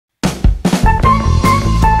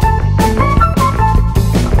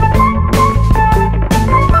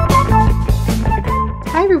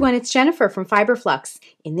everyone, it's Jennifer from Flux.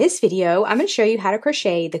 In this video, I'm going to show you how to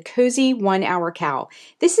crochet the cozy 1-hour cowl.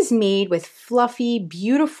 This is made with fluffy,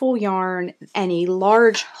 beautiful yarn and a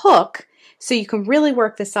large hook, so you can really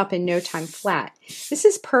work this up in no time flat. This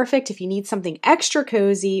is perfect if you need something extra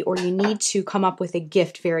cozy or you need to come up with a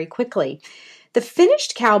gift very quickly. The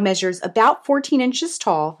finished cowl measures about 14 inches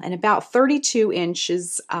tall and about 32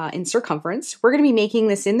 inches in circumference. We're going to be making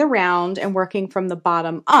this in the round and working from the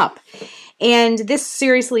bottom up. And this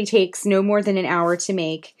seriously takes no more than an hour to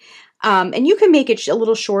make. And you can make it a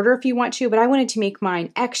little shorter if you want to, but I wanted to make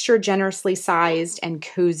mine extra generously sized and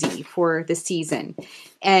cozy for the season.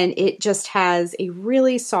 And it just has a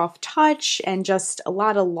really soft touch and just a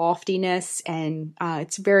lot of loftiness, and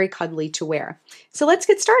it's very cuddly to wear. So let's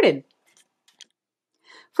get started.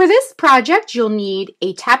 For this project, you'll need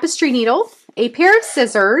a tapestry needle, a pair of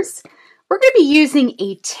scissors. We're going to be using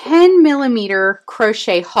a 10mm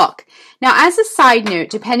crochet hook. Now, as a side note,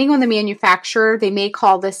 depending on the manufacturer, they may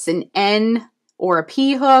call this an N or a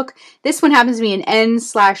P hook. This one happens to be an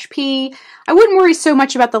N/P. I wouldn't worry so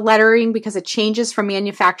much about the lettering because it changes from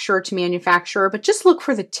manufacturer to manufacturer, but just look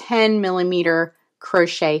for the 10mm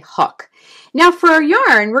crochet hook. Now, for our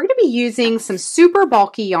yarn, we're going to be using some super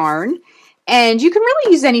bulky yarn. And you can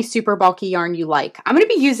really use any super bulky yarn you like. I'm going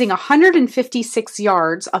to be using 156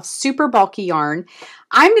 yards of super bulky yarn.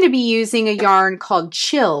 I'm going to be using a yarn called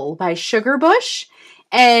Chill by Sugar Bush.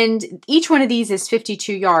 And each one of these is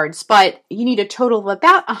 52 yards, but you need a total of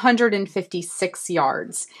about 156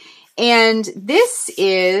 yards. And this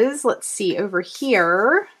is, let's see, over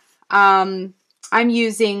here, I'm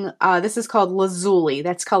using, this is called Lazuli.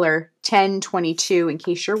 That's color 1022 in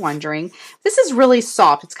case you're wondering. This is really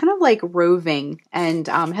soft. It's kind of like roving and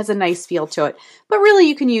has a nice feel to it. But really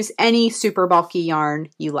you can use any super bulky yarn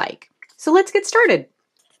you like. So let's get started.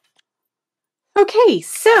 Okay,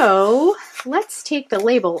 so let's take the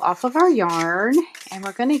label off of our yarn and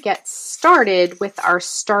we're going to get started with our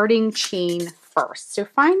starting chain first. So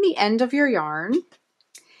find the end of your yarn.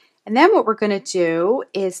 And then what we're going to do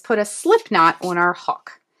is put a slip knot on our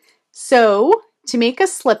hook. So to make a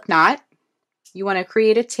slip knot, you want to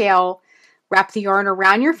create a tail, wrap the yarn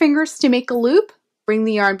around your fingers to make a loop, bring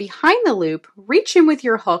the yarn behind the loop, reach in with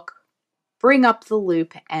your hook, bring up the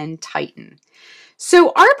loop, and tighten.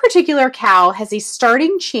 So our particular cowl has a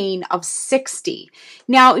starting chain of 60.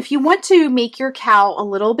 Now, if you want to make your cowl a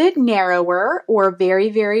little bit narrower or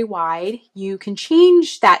very, very wide, you can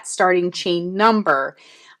change that starting chain number.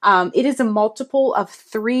 It is a multiple of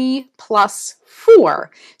 3 plus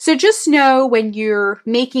 4. So just know when you're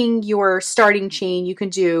making your starting chain, you can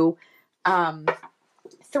do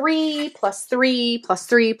 3 plus 3 plus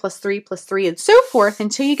 3 plus 3 plus 3 and so forth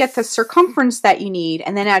until you get the circumference that you need,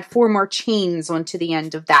 and then add 4 more chains onto the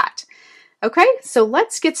end of that. Okay, so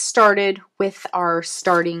let's get started with our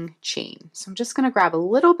starting chain. So I'm just going to grab a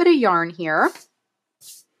little bit of yarn here.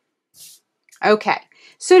 Okay.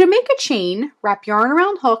 So to make a chain, wrap yarn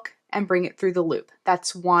around hook and bring it through the loop.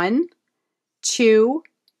 That's 1, 2,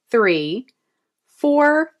 3,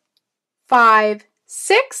 4, 5,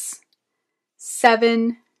 6,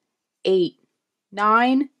 7, 8,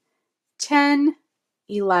 9, 10,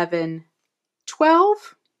 11,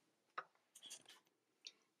 12,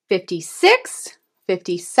 56,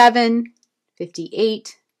 57,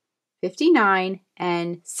 58, 59,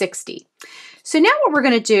 and 60. So now what we're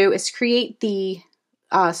going to do is create the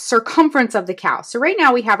circumference of the cowl. So right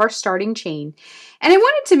now we have our starting chain. And I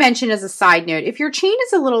wanted to mention as a side note, if your chain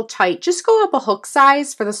is a little tight, just go up a hook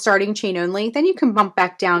size for the starting chain only. Then you can bump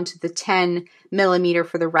back down to the 10mm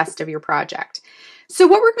for the rest of your project. So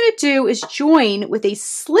what we're going to do is join with a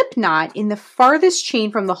slip knot in the farthest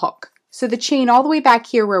chain from the hook. So the chain all the way back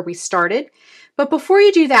here where we started. But before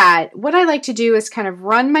you do that, what I like to do is kind of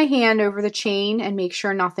run my hand over the chain and make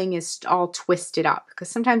sure nothing is all twisted up, because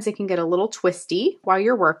sometimes it can get a little twisty while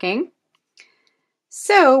you're working.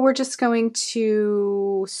 So we're just going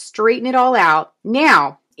to straighten it all out.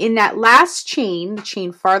 Now, in that last chain, the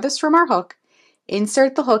chain farthest from our hook,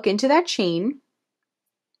 insert the hook into that chain,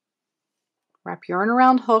 wrap yarn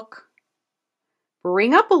around hook,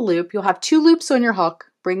 bring up a loop. You'll have 2 loops on your hook.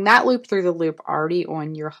 Bring that loop through the loop already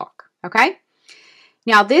on your hook, okay?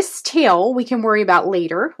 Now this tail we can worry about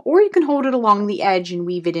later, or you can hold it along the edge and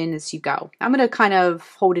weave it in as you go. I'm going to kind of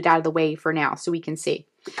hold it out of the way for now so we can see.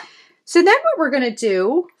 So then what we're going to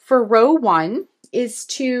do for row 1 is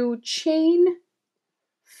to chain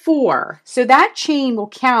 4. So that chain will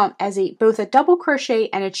count as both a double crochet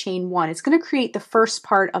and a chain 1. It's going to create the first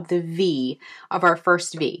part of the V of our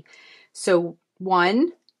first V. So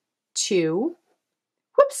 1, 2,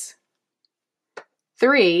 whoops,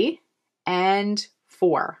 3, and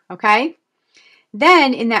 4, okay?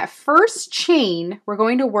 Then in that first chain, we're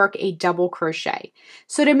going to work a double crochet.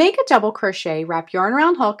 So to make a double crochet, wrap yarn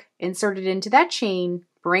around hook, insert it into that chain,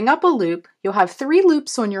 bring up a loop. You'll have 3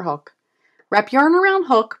 loops on your hook. Wrap yarn around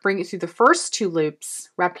hook, bring it through the first 2 loops.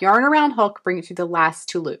 Wrap yarn around hook, bring it through the last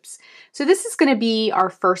 2 loops. So this is going to be our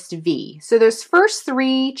first V. So those first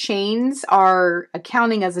 3 chains are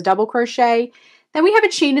accounting as a double crochet. Then we have a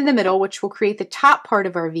chain in the middle, which will create the top part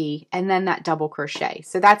of our V, and then that double crochet.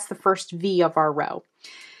 So that's the first V of our row.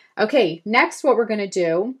 Okay, next what we're going to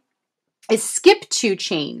do is skip 2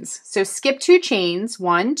 chains. So skip 2 chains,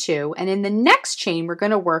 1, 2, and in the next chain, we're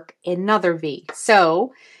going to work another V.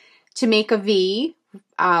 So to make a V,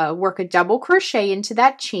 work a double crochet into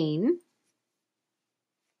that chain,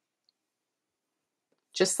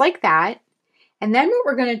 just like that. And then what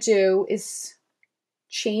we're going to do is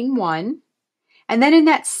chain 1. And then in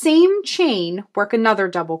that same chain, work another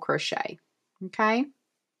double crochet, okay?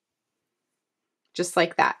 Just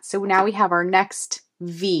like that. So now we have our next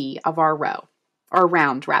V of our row, or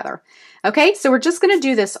round rather. Okay, so we're just gonna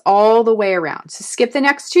do this all the way around. So skip the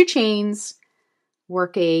next 2 chains,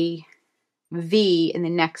 work a V in the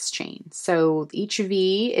next chain. So each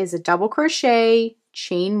V is a double crochet,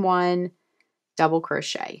 chain 1, double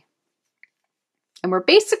crochet. And we're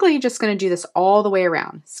basically just going to do this all the way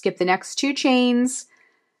around. Skip the next 2 chains,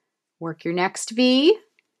 work your next V.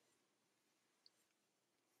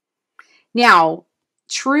 Now,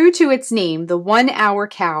 true to its name, the 1 hour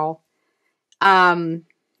cowl,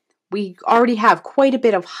 we already have quite a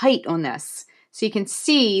bit of height on this. So you can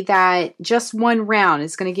see that just 1 round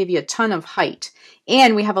is going to give you a ton of height.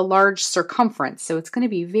 And we have a large circumference, so it's going to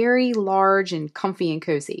be very large and comfy and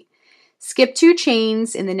cozy. Skip 2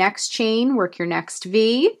 chains, in the next chain, work your next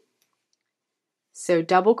V. So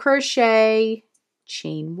double crochet,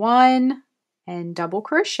 chain 1, and double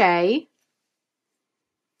crochet.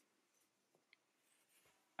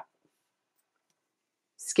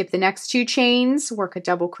 Skip the next 2 chains, work a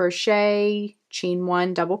double crochet, chain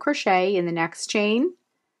 1, double crochet in the next chain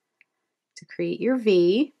to create your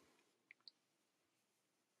V.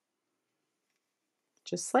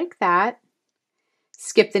 Just like that.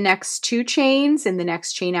 Skip the next 2 chains, in the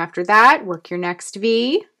next chain after that, work your next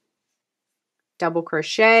V, double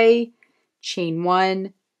crochet, chain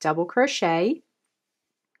 1, double crochet.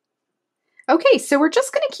 Okay, so we're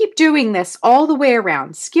just going to keep doing this all the way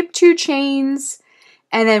around. Skip 2 chains,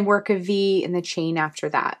 and then work a V in the chain after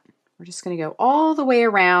that. We're just going to go all the way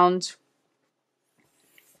around.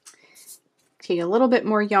 Take a little bit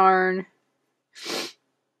more yarn.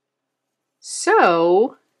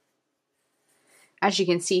 So, as you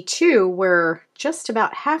can see too, we're just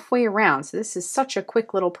about halfway around. So this is such a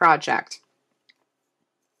quick little project.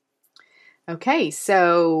 Okay,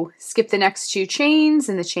 so skip the next 2 chains,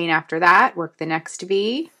 and the chain after that, work the next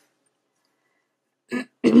V.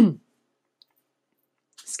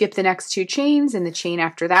 Skip the next 2 chains, and the chain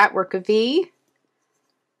after that, work a V.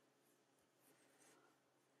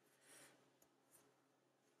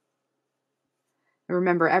 And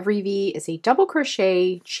remember, every V is a double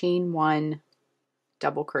crochet, chain 1,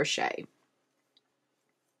 double crochet.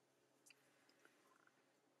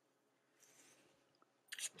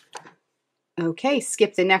 Okay,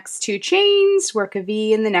 skip the next 2 chains, work a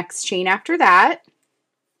V in the next chain after that.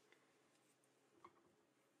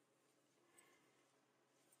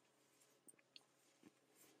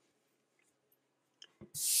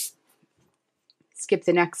 Skip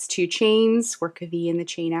the next 2 chains, work a V in the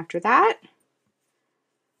chain after that.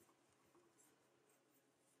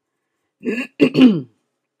 Okay,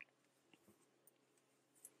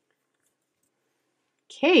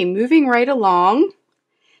 moving right along.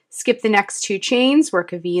 Skip the next 2 chains,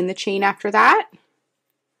 work a V in the chain after that.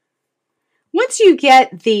 Once you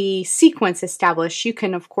get the sequence established, you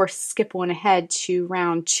can of course skip one ahead to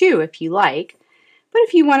round 2 if you like. But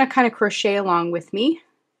if you want to kind of crochet along with me,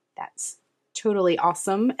 that's totally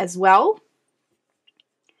awesome as well.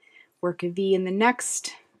 Work a V in the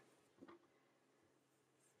next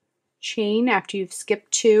chain after you've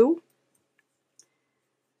skipped 2.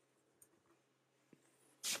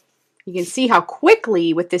 You can see how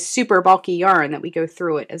quickly with this super bulky yarn that we go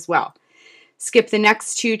through it as well. Skip the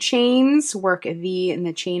next 2 chains, work a V in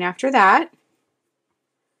the chain after that.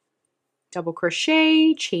 Double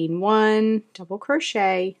crochet, chain 1, double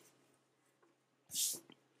crochet.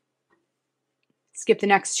 Skip the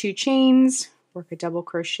next 2 chains, work a double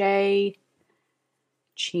crochet,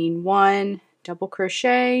 chain 1, double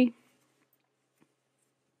crochet.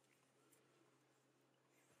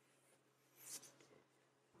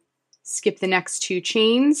 Skip the next 2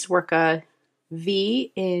 chains, work a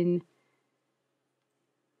V in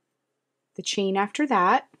the chain after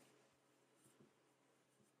that.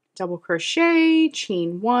 double crochet,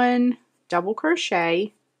 chain 1, double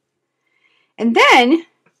crochet, and then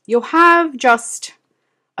you'll have just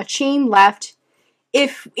a chain left.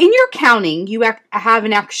 If in your counting you have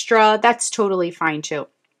an extra, that's totally fine too.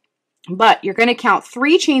 But you're going to count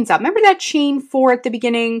 3 chains up. Remember that chain 4 at the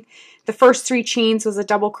beginning? The first 3 chains was a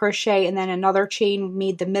double crochet and then another chain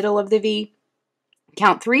made the middle of the V.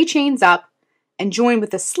 Count 3 chains up and join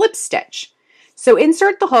with a slip stitch. So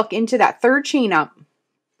insert the hook into that 3rd chain up,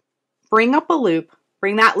 bring up a loop,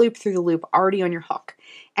 bring that loop through the loop already on your hook.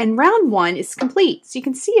 And round 1 is complete. So you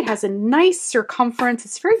can see it has a nice circumference.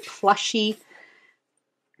 It's very plushy.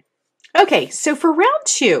 Okay, so for round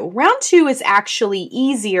 2 is actually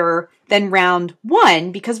easier than round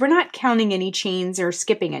 1 because we're not counting any chains or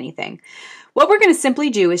skipping anything. What we're going to simply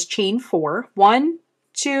do is chain 4. 1,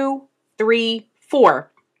 2, 3,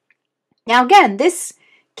 4. Now again, this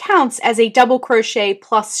counts as a double crochet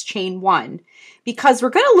plus chain 1 because we're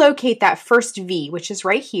going to locate that first V, which is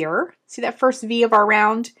right here. See that first V of our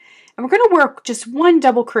round? And we're going to work just 1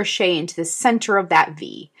 double crochet into the center of that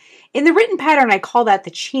V. In the written pattern, I call that the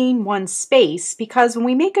chain 1 space because when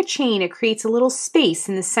we make a chain, it creates a little space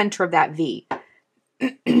in the center of that V.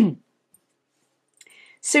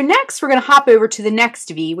 So next, we're going to hop over to the next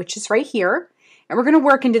V, which is right here. And we're going to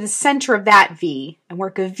work into the center of that V and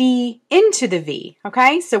work a V into the V,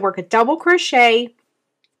 okay? So work a double crochet,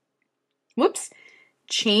 whoops,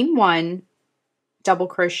 chain 1, double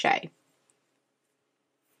crochet.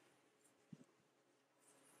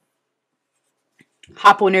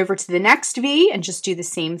 Hop on over to the next V and just do the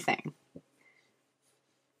same thing.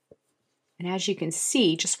 And as you can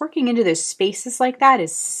see, just working into those spaces like that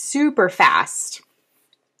is super fast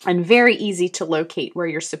and very easy to locate where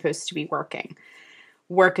you're supposed to be working.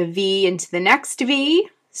 Work a V into the next V.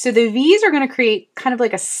 So the V's are going to create kind of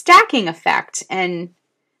like a stacking effect and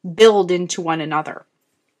build into one another.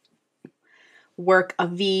 Work a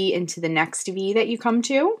V into the next V that you come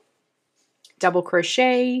to. Double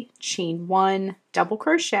crochet, chain 1, double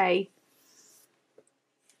crochet.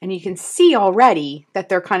 And you can see already that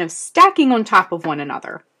they're kind of stacking on top of one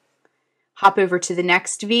another. Hop over to the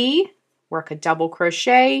next V, work a double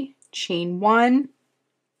crochet, chain 1,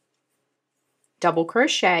 double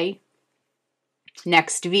crochet,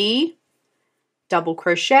 next V, double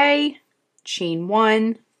crochet, chain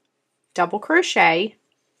 1, double crochet.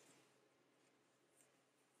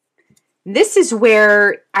 This is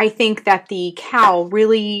where I think that the cowl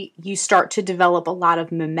really, you start to develop a lot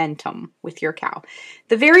of momentum with your cowl.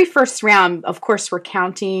 The very first round, of course, we're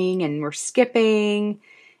counting and we're skipping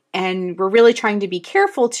and we're really trying to be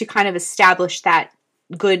careful to kind of establish that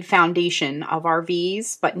good foundation of our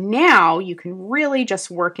V's, but now you can really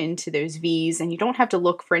just work into those V's and you don't have to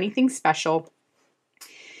look for anything special.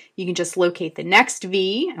 You can just locate the next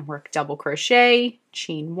V and work double crochet,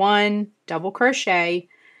 chain 1, double crochet.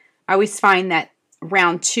 I always find that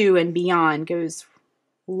round 2 and beyond goes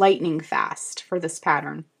lightning fast for this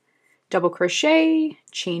pattern. Double crochet,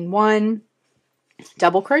 chain 1,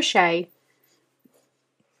 double crochet.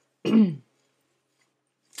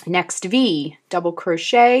 Next V, double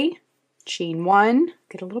crochet, chain 1,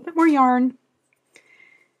 get a little bit more yarn,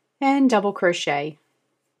 and double crochet.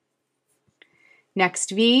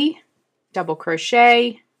 Next V, double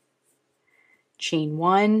crochet, chain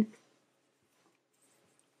 1,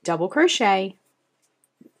 double crochet.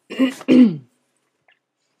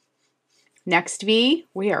 Next V,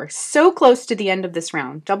 we are so close to the end of this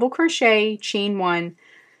round. Double crochet, chain 1,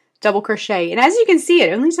 double crochet. And as you can see,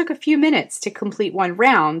 it only took a few minutes to complete one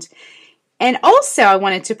round. And also I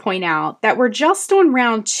wanted to point out that we're just on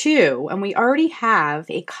round 2 and we already have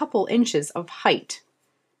a couple inches of height.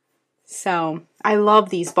 So I love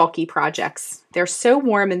these bulky projects. They're so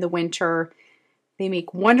warm in the winter. They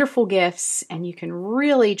make wonderful gifts and you can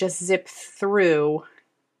really just zip through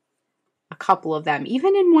a couple of them,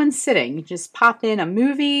 even in one sitting. You just pop in a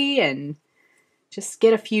movie and just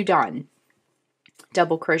get a few done.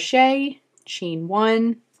 Double crochet, chain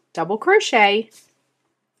 1, double crochet,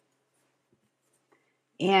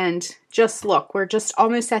 and just look, we're just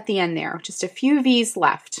almost at the end there, just a few V's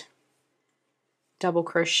left. Double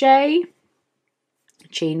crochet,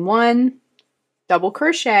 chain 1, double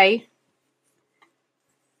crochet.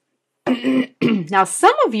 Now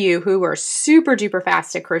some of you who are super duper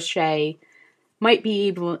fast at crochet might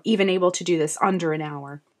be even able to do this under an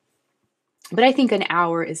hour, but I think an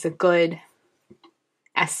hour is a good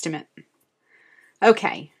estimate.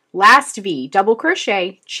 Okay, last V, double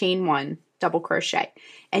crochet, chain 1, double crochet.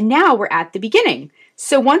 And now we're at the beginning.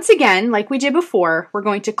 So once again, like we did before, we're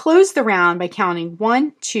going to close the round by counting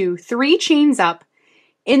 1, 2, 3 chains up,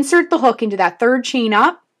 insert the hook into that 3rd chain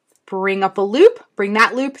up, bring up a loop, bring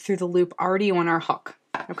that loop through the loop already on our hook,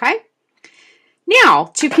 okay? Now,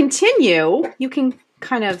 to continue, you can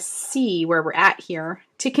kind of see where we're at here.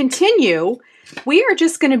 To continue, we are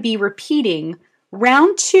just going to be repeating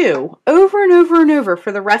round 2 over and over and over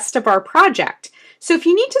for the rest of our project. So if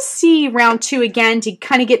you need to see round 2 again to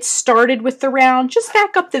kind of get started with the round, just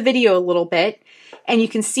back up the video a little bit and you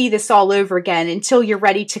can see this all over again until you're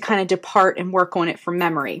ready to kind of depart and work on it from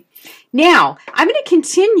memory. Now, I'm going to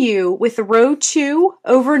continue with row 2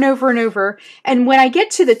 over and over and over, and when I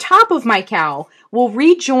get to the top of my cowl, we'll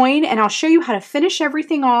rejoin and I'll show you how to finish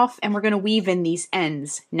everything off, and we're going to weave in these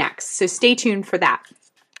ends next. So stay tuned for that.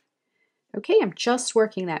 Okay, I'm just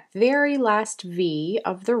working that very last V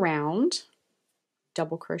of the round.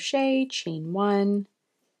 Double crochet, chain 1,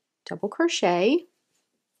 double crochet.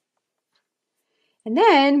 And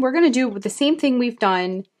then we're going to do the same thing we've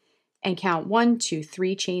done and count 1, 2,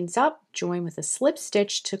 3 chains up, join with a slip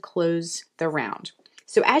stitch to close the round.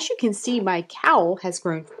 So as you can see, my cowl has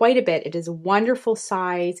grown quite a bit. It is a wonderful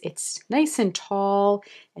size. It's nice and tall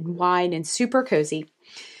and wide and super cozy.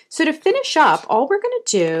 So to finish up, all we're going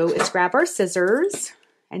to do is grab our scissors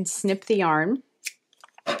and snip the yarn.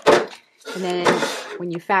 And then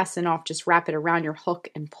when you fasten off, just wrap it around your hook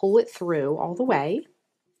and pull it through all the way.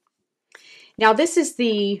 Now this is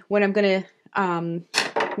when I'm going to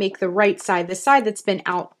make the right side, the side that's been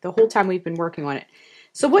out the whole time we've been working on it.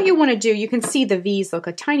 So what you want to do, you can see the V's look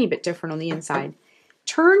a tiny bit different on the inside.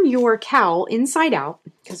 Turn your cowl inside out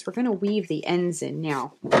because we're going to weave the ends in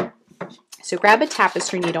now. So grab a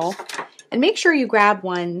tapestry needle and make sure you grab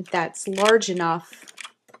one that's large enough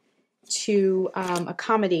to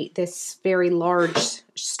accommodate this very large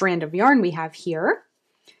strand of yarn we have here.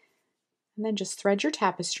 And then just thread your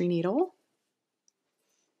tapestry needle.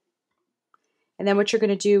 And then what you're going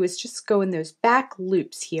to do is just go in those back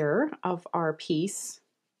loops here of our piece.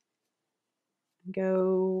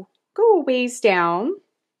 Go a ways down.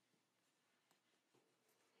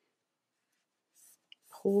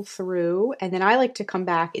 Pull through. And then I like to come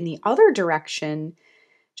back in the other direction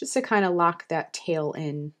just to kind of lock that tail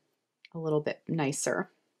in a little bit nicer.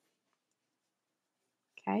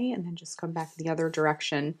 Okay, and then just come back the other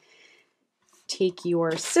direction. Take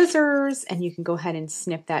your scissors and you can go ahead and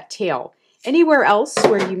snip that tail. Anywhere else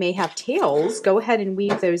where you may have tails, go ahead and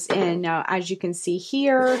weave those in. Now, as you can see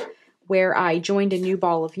here, where I joined a new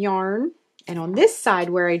ball of yarn, and on this side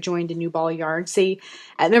where I joined a new ball of yarn, see,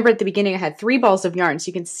 I remember at the beginning I had 3 balls of yarn, so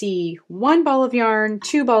you can see 1 ball of yarn,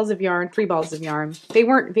 2 balls of yarn, 3 balls of yarn. They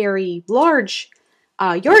weren't very large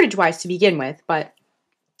yardage-wise to begin with, but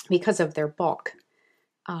because of their bulk,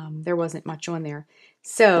 there wasn't much on there.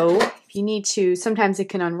 So if you need to, sometimes it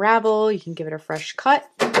can unravel, you can give it a fresh cut,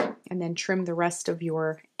 and then trim the rest of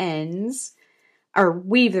your ends, or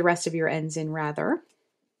weave the rest of your ends in rather.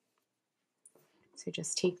 So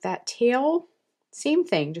just take that tail, same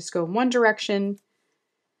thing, just go in one direction,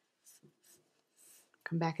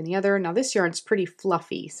 come back in the other. Now this yarn's pretty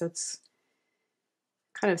fluffy, so it's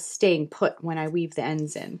kind of staying put when I weave the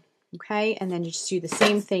ends in, okay? And then you just do the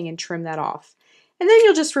same thing and trim that off. And then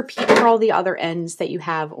you'll just repeat for all the other ends that you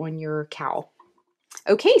have on your cowl.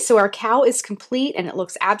 Okay, so our cowl is complete and it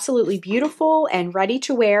looks absolutely beautiful and ready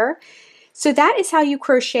to wear. So that is how you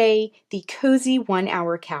crochet the cozy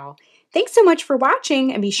 1-hour cowl. Thanks so much for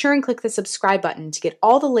watching, and be sure and click the subscribe button to get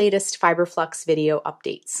all the latest Fiber Flux video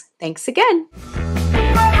updates. Thanks again.